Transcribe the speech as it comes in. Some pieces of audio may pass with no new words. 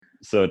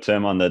So,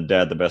 Tim, on the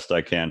Dad the Best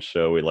I Can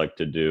show, we like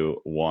to do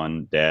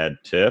one dad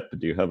tip.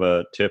 Do you have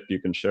a tip you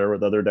can share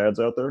with other dads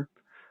out there?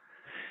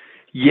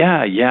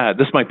 Yeah, yeah.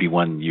 This might be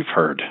one you've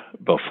heard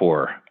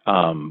before,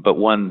 but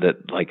one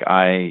that like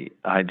I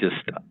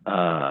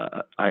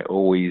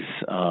always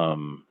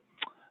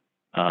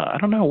I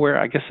don't know where.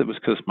 I guess it was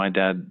because my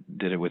dad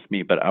did it with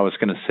me, but I was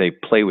going to say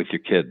play with your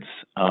kids.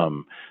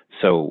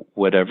 So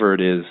whatever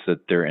it is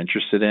that they're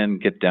interested in,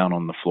 get down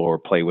on the floor,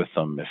 play with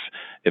them.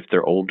 If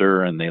they're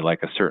older and they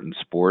like a certain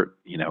sport,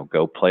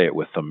 go play it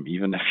with them,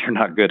 even if you're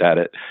not good at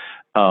it.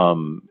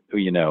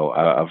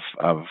 I've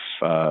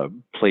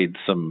played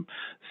some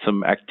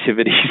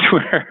activities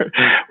where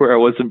I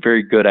wasn't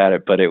very good at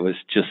it, but it was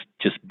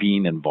just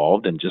being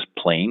involved and just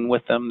playing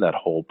with them. That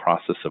whole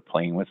process of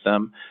playing with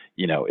them,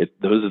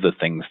 those are the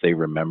things they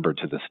remember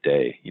to this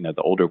day.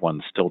 The older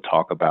ones still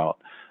talk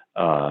about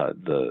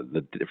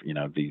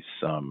these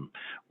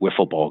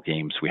wiffle ball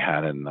games we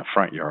had in the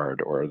front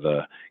yard, or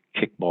the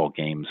kickball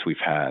games we've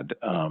had,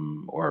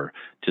 or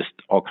just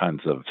all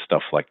kinds of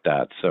stuff like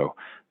that. So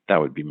that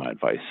would be my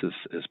advice: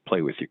 is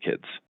play with your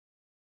kids.